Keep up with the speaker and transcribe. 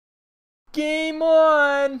Game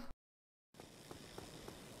on!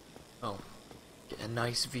 Oh, get a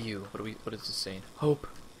nice view. What is this saying? Hope.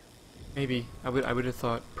 Maybe. I would have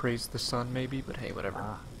thought praise the sun maybe, but hey, whatever.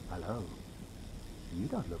 Ah, hello. You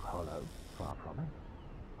don't look hollow, far from it.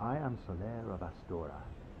 I am Solaire of Astora,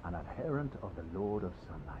 an adherent of the Lord of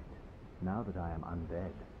Sunlight. Now that I am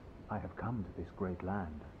undead, I have come to this great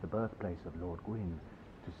land, the birthplace of Lord Gwyn,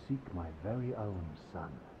 to seek my very own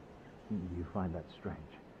son. You find that strange?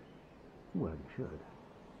 Well, you should.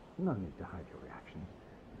 No need to hide your reaction.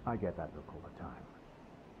 I get that look all the time.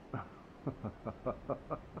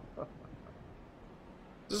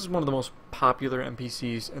 This is one of the most popular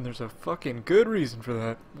NPCs, and there's a fucking good reason for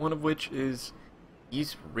that. One of which is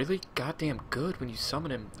he's really goddamn good when you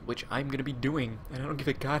summon him, which I'm gonna be doing, and I don't give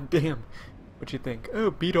a goddamn what you think.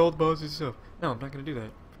 Oh, beat all the bosses yourself. No, I'm not gonna do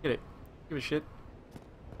that. Forget it. Give a shit.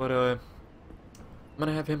 But I'm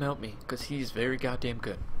gonna have him help me, because he's very goddamn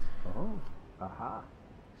good. Oh, aha.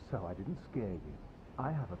 So I didn't scare you.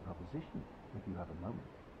 I have a proposition, if you have a moment.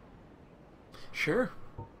 Sure.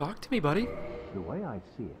 Talk to me, buddy. The way I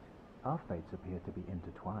see it, our fates appear to be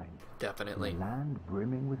intertwined. Definitely. A land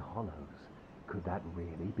brimming with hollows. Could that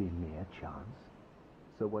really be mere chance?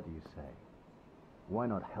 So what do you say? Why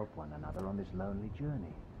not help one another on this lonely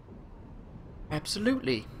journey?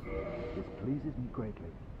 Absolutely. This pleases me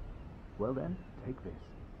greatly. Well then, take this.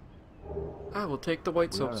 I will take the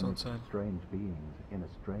white We are soapstone amidst sign. strange beings in a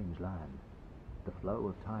strange land. The flow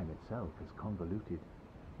of time itself is convoluted,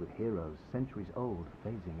 with heroes centuries old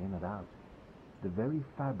phasing in and out. The very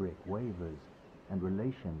fabric wavers, and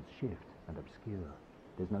relations shift and obscure.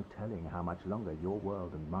 There's no telling how much longer your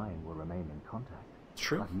world and mine will remain in contact.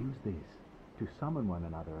 True. But use this to summon one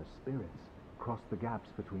another as spirits, cross the gaps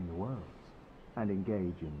between the worlds, and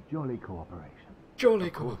engage in jolly cooperation. Jolly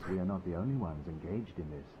Of course, cool. we are not the only ones engaged in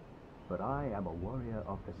this, but I am a warrior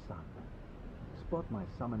of the sun. Spot my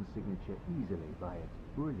summon signature easily by its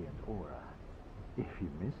brilliant aura. If you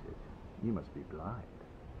miss it, you must be blind.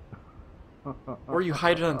 Or you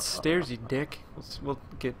hide it on stairs, you dick. We'll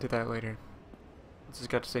get to that later. Just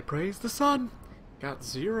got to say, praise the sun! Got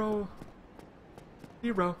 0.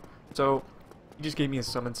 So, he just gave me a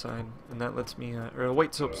summon sign, and that lets me, or a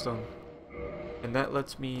white soapstone. And that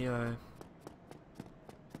lets me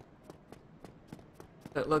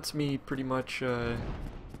pretty much,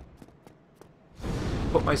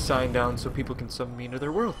 put my sign down so people can summon me into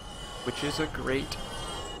their world. Which is great.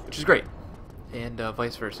 And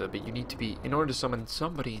vice versa, but you need to be, in order to summon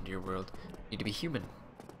somebody into your world, you need to be human.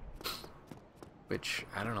 Which,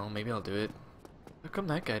 I don't know, maybe I'll do it. How come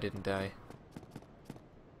that guy didn't die?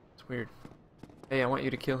 It's weird. Hey, I want you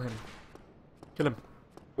to kill him. Kill him.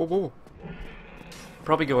 Whoa, whoa.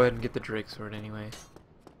 Probably go ahead and get the Drake sword anyway.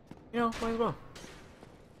 You know, might as well.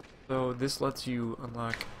 So, this lets you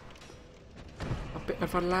unlock a bit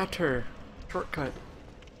of a ladder. Shortcut.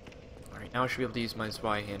 Alright, now I should be able to use my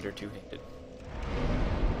Zweihander two-handed.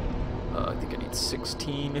 I think I need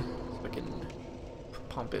 16, so I can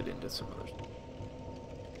pump it into some other stuff.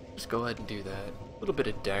 Just go ahead and do that. A little bit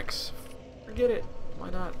of dex. Forget it. Why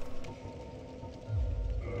not?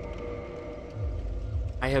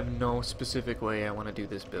 I have no specific way I want to do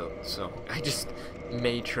this build, so I just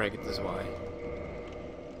made sure I get this Y.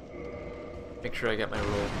 Make sure I got my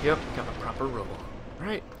roll. Yep, got my proper roll.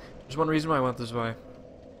 Alright, there's one reason why I want this Y.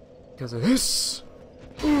 Because of this!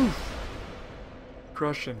 Oof!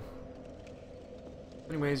 Crushing.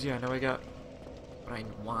 Anyways, yeah, now I got what I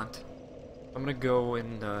want. I'm gonna go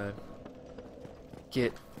and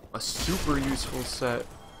get a super useful set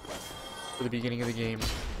for the beginning of the game.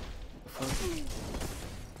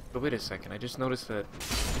 But wait a second, I just noticed that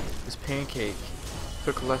this pancake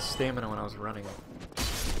took less stamina when I was running.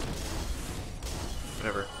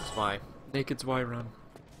 Whatever, it's Y. Naked's Y run.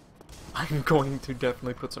 I'm going to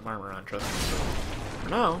definitely put some armor on, trust me. For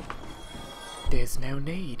now, there's no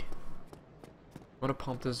need. I want to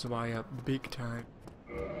pump this Y up big time.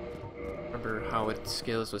 Remember how it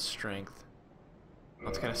scales with strength. Well,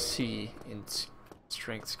 it's kind of C in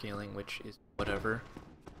strength scaling, which is whatever.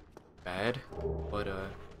 Bad, but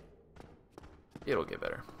it'll get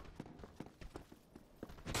better.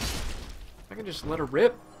 I can just let her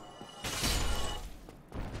rip.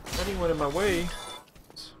 Anyone in my way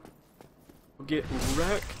will get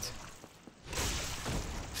wrecked.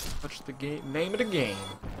 What's the game? Name of the game.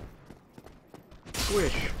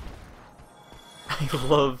 Squish. I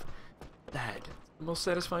love that. It's the most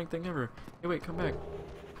satisfying thing ever. Hey, wait, come back.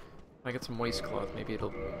 I get some waistcloth. Maybe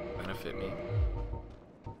it'll benefit me.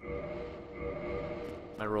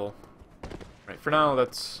 I roll. Right, for now,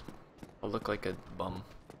 I'll look like a bum.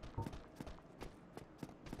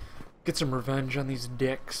 Get some revenge on these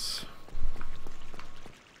dicks.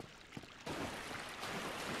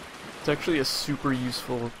 It's actually a super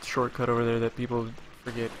useful shortcut over there that people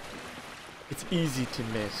forget. It's easy to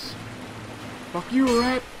miss. Fuck you,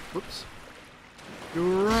 rat! Whoops.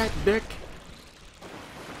 You rat, dick!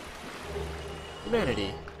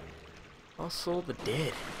 Humanity. Lost soul the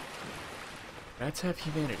dead. Rats have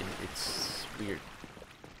humanity. It's weird.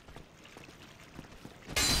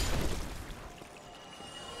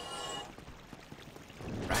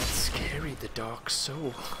 Rats carry the dark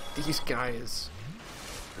soul. These guys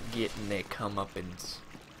are getting their comeuppance.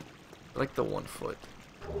 Like the 1 foot.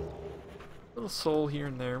 Little soul here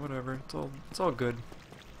and there, whatever. It's all good.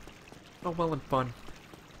 All well and fun.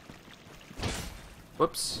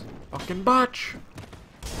 Whoops. Fucking botch!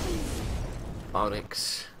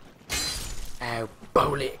 Bollocks. Ow,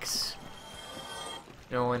 bollocks!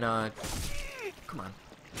 You know, in come on.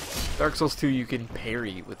 Dark Souls 2 you can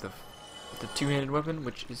parry with the two-handed weapon,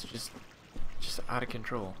 which is just out of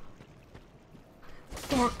control.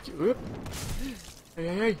 Fuck you! Hey,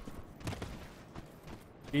 hey, hey!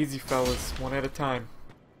 Easy, fellas. One at a time.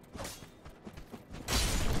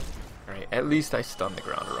 Alright, at least I stunned the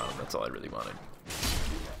ground around him. That's all I really wanted.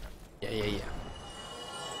 Yeah.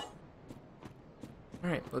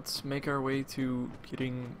 Alright, let's make our way to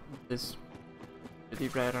getting this really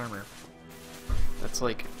rad armor. That's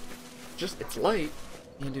like, it's light,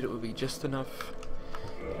 and it will be just enough.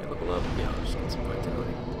 Can I level up? Yeah, I'll just get some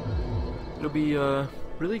vitality. It'll be,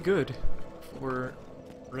 really good for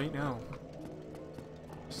right now.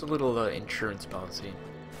 Just a little, insurance policy.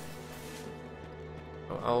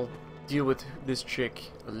 So I'll deal with this chick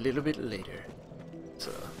a little bit later. Let's,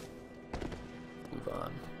 move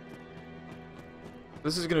on.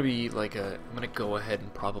 This is gonna be like I'm gonna go ahead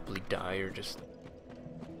and probably die or just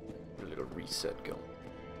a little reset going.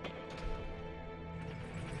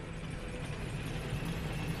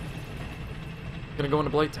 Gonna go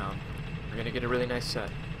into Blighttown. We're gonna get a really nice set.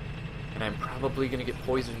 And I'm probably gonna get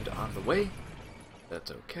poisoned on the way. That's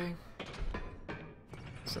okay.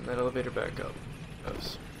 Send that elevator back up.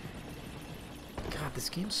 Oops. God, this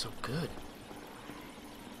game's so good.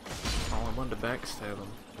 Oh, I wanted to backstab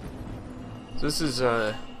him. So this is,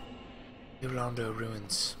 Yolando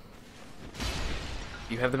Ruins.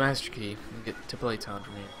 You have the master key. You can get to Blighttown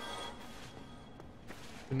from here.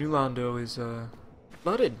 The new Londo is,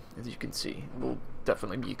 flooded, as you can see. We'll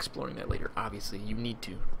definitely be exploring that later. Obviously, you need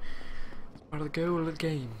to. It's part of the goal of the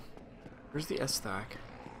game. Where's the S-stack?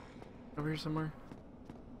 Over here somewhere?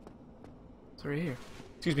 It's right here.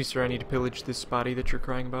 Excuse me, sir, I need to pillage this body that you're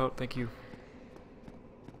crying about. Thank you.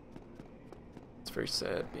 It's very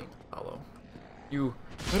sad being hollow. You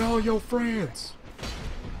and all your friends!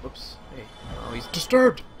 Whoops. Hey. Oh, he's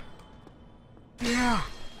disturbed! Yeah!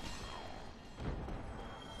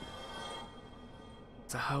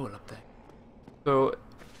 It's a hole up there. So,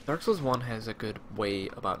 Dark Souls 1 has a good way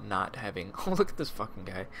about not having... Oh, look at this fucking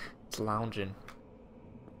guy. It's lounging.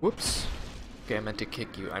 Whoops. Okay, I meant to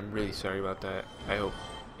kick you. I'm really sorry about that. I hope,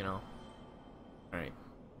 you know. Alright.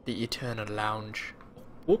 The eternal lounge.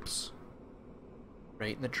 Whoops.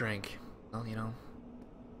 Right in the drink. Well, you know.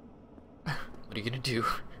 What are you gonna do?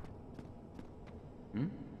 Hmm?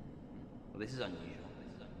 Well, this is unusual.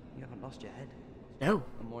 You haven't lost your head. No.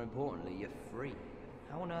 And more importantly, you're free.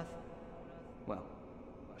 How on earth? Well,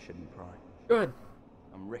 I shouldn't pry. Good.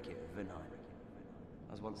 I'm Ricky of Vinheim.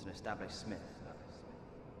 I was once an established smith.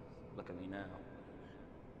 Look at me now.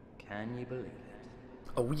 Can you believe it?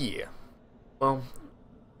 Oh yeah. Well,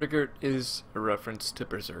 Rickert is a reference to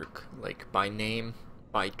Berserk, like by name,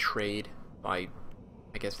 by trade, by,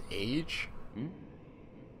 I guess, age? Hmm?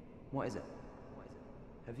 What is it?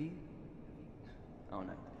 Have you? Oh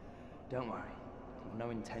no. Don't worry. I've no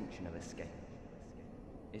intention of escape.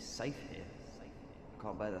 It's safe here. I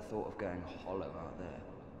can't bear the thought of going hollow out there.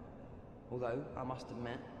 Although, I must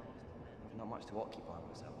admit, I've not much to occupy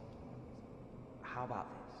myself. How about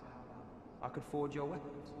this? I could forge your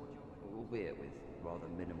weapons, albeit with rather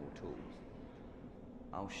minimal tools.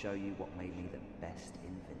 I'll show you what made me the best in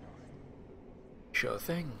Vinheim. Sure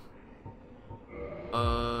thing.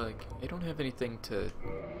 I don't have anything to...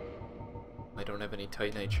 I don't have any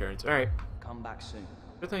Titanite shards. Alright. Come back soon.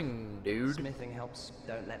 Sure thing, dude. Smithing helps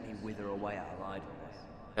don't let me wither away out of idleness.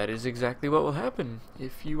 That is exactly what will happen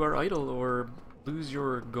if you are idle or lose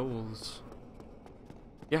your goals.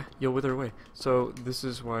 Yeah, you'll wither away. So this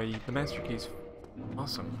is why the Master Key's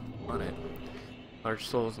awesome on it. Large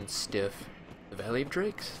souls and stiff. The Valley of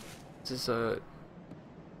Drakes. This is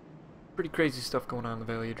pretty crazy stuff going on in the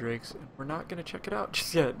Valley of Drakes. And we're not gonna check it out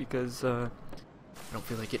just yet because I don't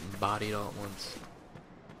feel like getting bodied all at once.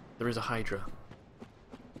 There is a Hydra.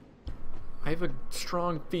 I have a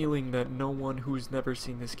strong feeling that no one who's never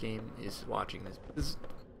seen this game is watching this.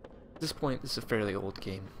 this point, this is a fairly old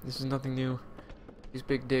game. This is nothing new. These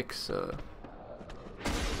big dicks,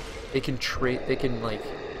 they can like,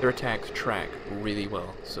 their attacks track really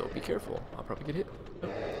well, so be careful. I'll probably get hit.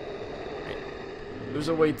 Nope. Right. There's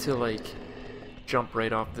a way to, like, jump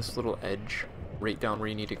right off this little edge, right down where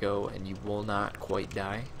you need to go, and you will not quite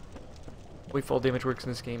die. The way fall damage works in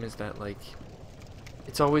this game is that, like,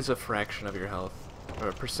 it's always a fraction of your health, or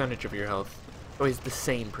a percentage of your health. Always the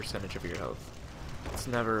same percentage of your health. It's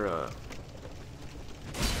never, oh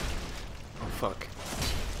fuck.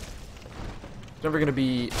 It's never gonna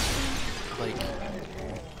be, like,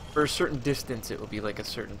 for a certain distance it will be like a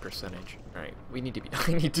certain percentage. Alright, we need to be,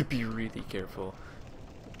 I need to be really careful.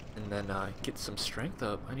 And then, get some strength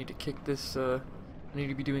up. I need to kick this, I need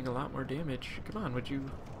to be doing a lot more damage. Come on, would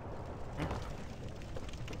you... Need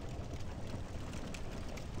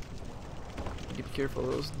to be careful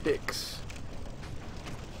of those dicks.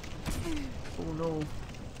 Oh no.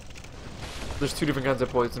 There's two different kinds of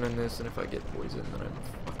poison in this, and if I get poison, then I'm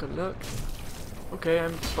fucking lucked. Okay,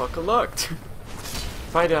 I'm fucking lucked.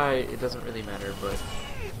 If I die, it doesn't really matter, but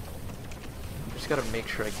I just gotta make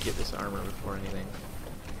sure I get this armor before anything.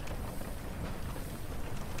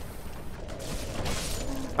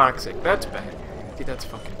 Toxic, that's bad. See, that's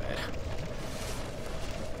fucking bad.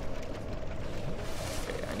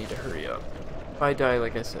 Okay, I need to hurry up. If I die,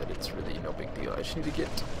 like I said, it's really no big deal. I just need to get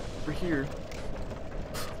over here.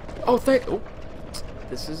 Oh, oh,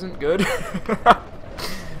 this isn't good.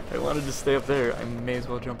 I wanted to stay up there. I may as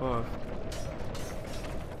well jump off.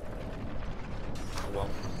 Oh, well,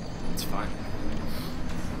 it's fine.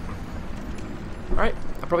 Alright,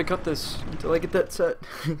 I'll probably cut this until I get that set.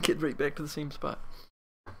 Get right back to the same spot.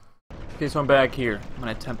 Okay, so I'm back here. I'm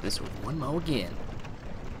gonna attempt this one more again.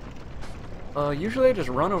 Usually I just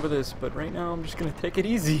run over this, but right now I'm just gonna take it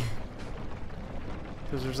easy.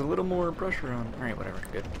 Because there's a little more pressure on. Alright, whatever,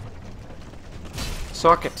 good.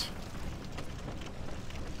 Suck it.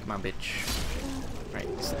 Come on, bitch.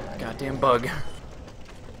 Alright, this goddamn bug.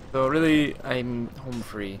 So really, I'm home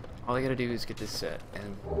free. All I gotta do is get this set,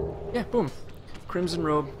 and yeah, boom. Crimson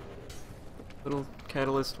robe. Little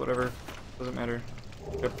catalyst, whatever. Doesn't matter.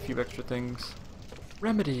 Got a few extra things.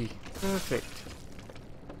 Remedy. Perfect.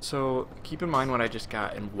 So, keep in mind what I just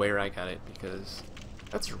got and where I got it, because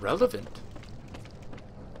that's relevant.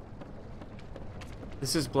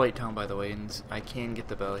 This is Blighttown, by the way, and I can get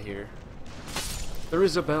the bell here. There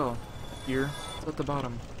is a bell here. It's at the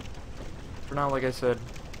bottom. For now, like I said,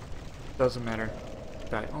 doesn't matter.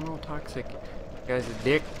 Die. Oh no, toxic. Guy's a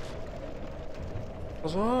dick.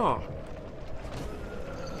 Huzzah!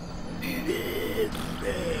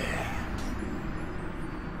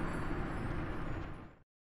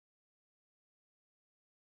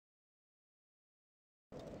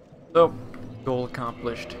 So, goal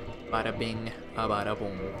accomplished. Bada bing, bada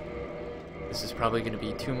boom. This is probably going to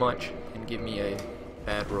be too much and give me a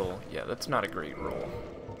bad roll. Yeah, that's not a great roll.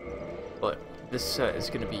 But this set is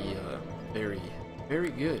going to be very,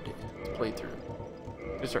 very good to play through.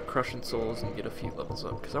 Just start crushing souls and get a few levels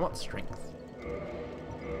up, because I want strength.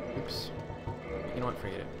 Oops. You know what,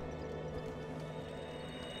 forget it.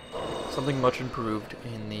 Something much improved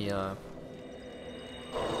in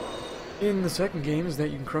the second game is that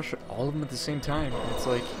you can crush all of them at the same time. It's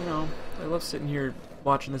like, you know, I love sitting here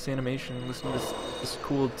watching this animation and listening to this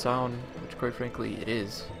cool sound, which quite frankly it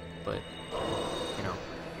is, but, you know,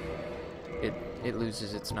 it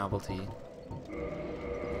loses its novelty.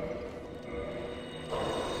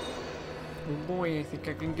 Oh boy, I think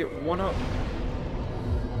I can get one up.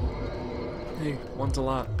 Hey, one's a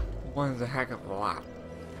lot. One's a heck of a lot.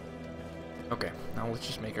 Okay, now let's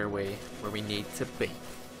just make our way where we need to be.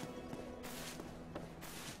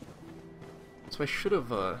 So I should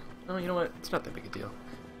have, oh, you know what? It's not that big a deal.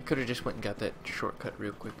 I could have just went and got that shortcut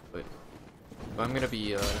real quick, but I'm gonna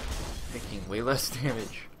be, taking way less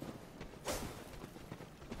damage.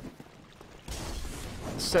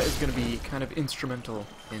 This set is gonna be kind of instrumental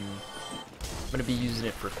in, I'm gonna be using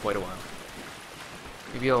it for quite a while.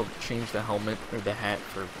 Maybe I'll change the helmet or the hat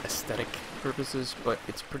for aesthetic purposes, but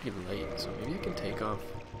it's pretty late, so maybe I can take off.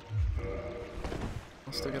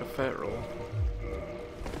 I'll still got a fat roll.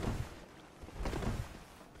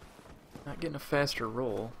 Not getting a faster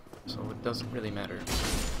roll, so it doesn't really matter.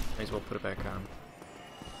 Might as well put it back on.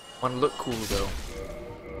 Want to look cool though.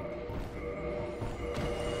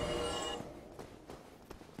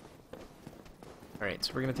 Alright,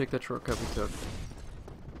 so we're gonna take that shortcut we took.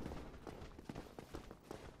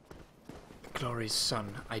 Glorious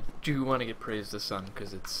sun. I do want to get praise the sun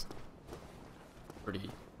because it's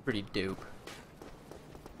pretty dope.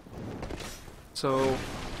 So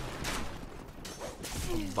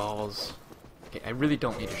balls. Okay, I really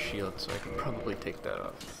don't need a shield, so I can probably take that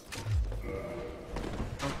off.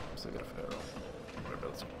 Oh, still got a fire roll. Whatever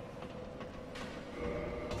else.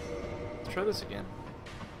 Let's try this again.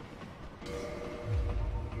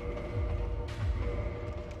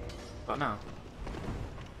 What now?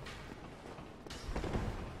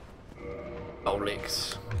 Oh,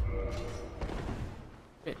 legs.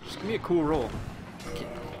 Hey, just give me a cool roll. Okay.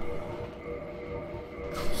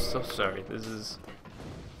 I'm so sorry. This is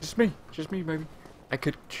just me, baby. I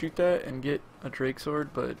could shoot that and get a Drake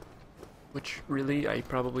sword, but which really I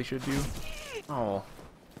probably should do. Oh,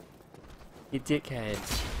 you dickhead!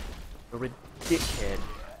 You're a dickhead.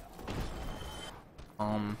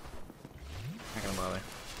 Not gonna bother.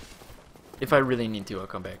 If I really need to, I'll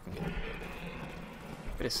come back and get it.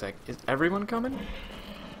 Wait a sec. Is everyone coming?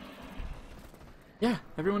 Yeah,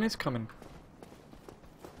 everyone is coming.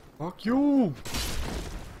 Fuck you!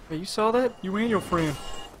 Hey, you saw that? You and your friend.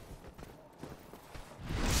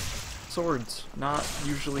 Swords. Not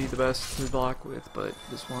usually the best to block with, but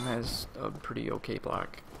this one has a pretty okay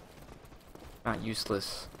block. Not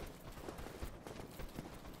useless.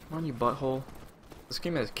 Come on, you butthole. This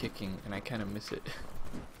game has kicking, and I kind of miss it.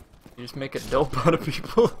 You just make a dope out of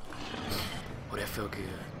people. Oh, that felt good.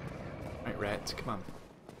 Alright, rats, come on.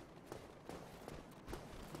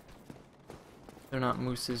 They're not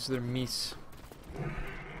mooses, they're meese.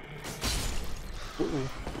 Uh-oh.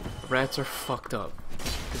 Rats are fucked up.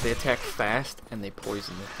 Because they attack fast, and they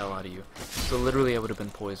poison the hell out of you. So literally I would have been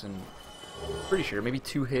poisoned, pretty sure, maybe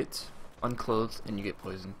 2 hits, unclothed, and you get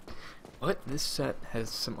poisoned. But this set has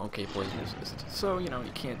some okay poison resist. So, you know,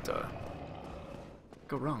 you can't,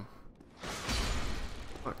 go wrong.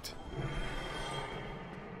 Fucked.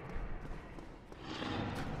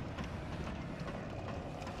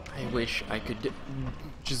 I wish I could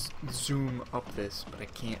just zoom up this, but I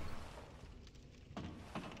can't.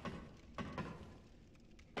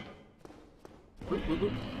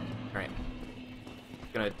 Alright.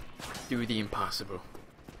 Gonna do the impossible.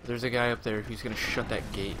 There's a guy up there who's gonna shut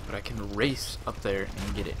that gate, but I can race up there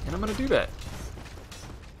and get it. And I'm gonna do that.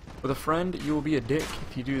 With a friend, you will be a dick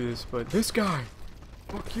if you do this, but this guy!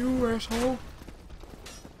 Fuck you, asshole!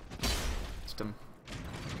 Just him.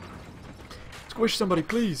 Squish somebody,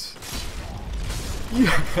 please!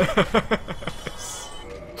 Yes!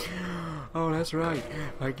 Oh, that's right.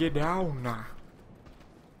 I get down.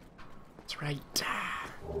 That's right.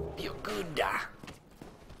 Feel good.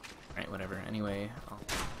 Alright, whatever. Anyway, I'll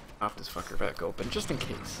pop this fucker back open, just in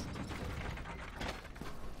case.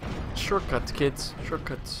 Shortcuts, kids.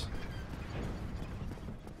 Shortcuts.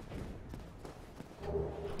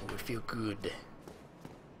 We feel good.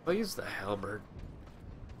 I'll use the halberd.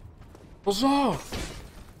 Huzzah!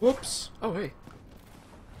 Whoops! Oh, hey.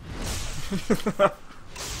 That's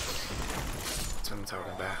what I'm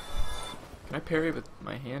talking about. Can I parry with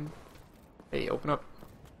my hand? Hey, open up.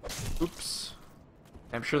 Oops.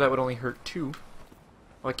 I'm sure that would only hurt 2.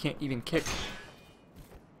 Oh, I can't even kick.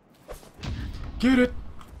 Get it!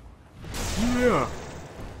 Yeah!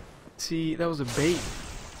 See, that was a bait.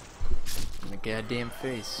 In the goddamn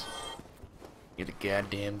face. You're the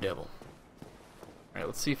goddamn devil. Alright,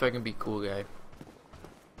 let's see if I can be cool guy.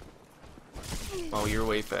 Oh, you're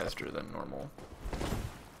way faster than normal.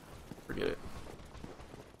 Forget it.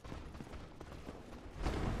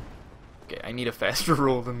 Okay, I need a faster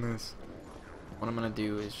roll than this. What I'm gonna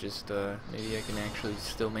do is just, maybe I can actually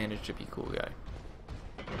still manage to be cool guy.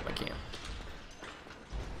 If I can.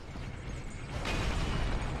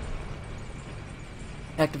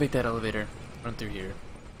 Activate that elevator. Run through here.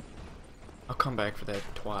 I'll come back for that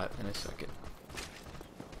twat in a second.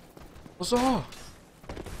 Huzzah!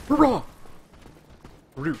 Hurrah!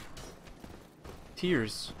 Root.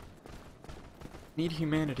 Tears. Need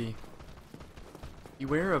humanity.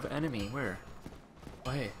 Beware of enemy. Where?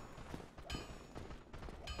 Oh, hey.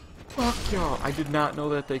 Fuck y'all. I did not know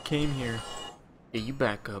that they came here. Yeah, you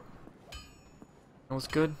back up. Know what's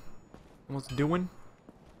good? Know what's doing?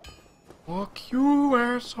 Fuck you,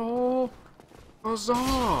 asshole!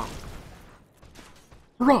 Huzzah!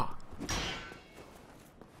 Hurrah!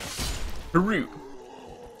 Haru!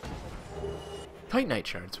 Titanite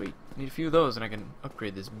shard, sweet. Need a few of those and I can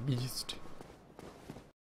upgrade this beast.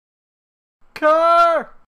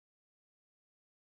 Car!